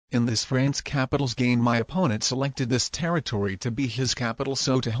In this France capital's game, my opponent selected this territory to be his capital,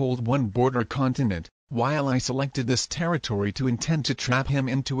 so to hold one border continent, while I selected this territory to intend to trap him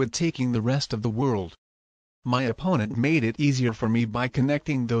into it, taking the rest of the world. My opponent made it easier for me by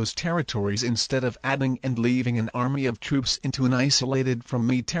connecting those territories instead of adding and leaving an army of troops into an isolated from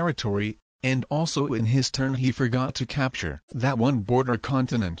me territory, and also in his turn he forgot to capture that one border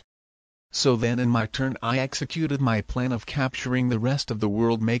continent. So then in my turn I executed my plan of capturing the rest of the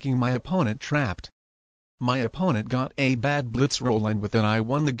world, making my opponent trapped. My opponent got a bad blitz roll, and with it I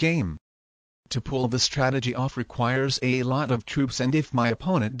won the game. To pull the strategy off requires a lot of troops, and if my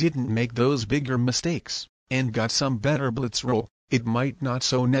opponent didn't make those bigger mistakes, and got some better blitz roll, it might not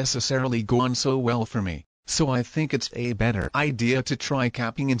so necessarily go on so well for me. So I think it's a better idea to try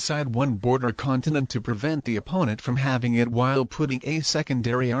capping inside one border continent to prevent the opponent from having it while putting a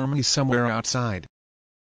secondary army somewhere outside.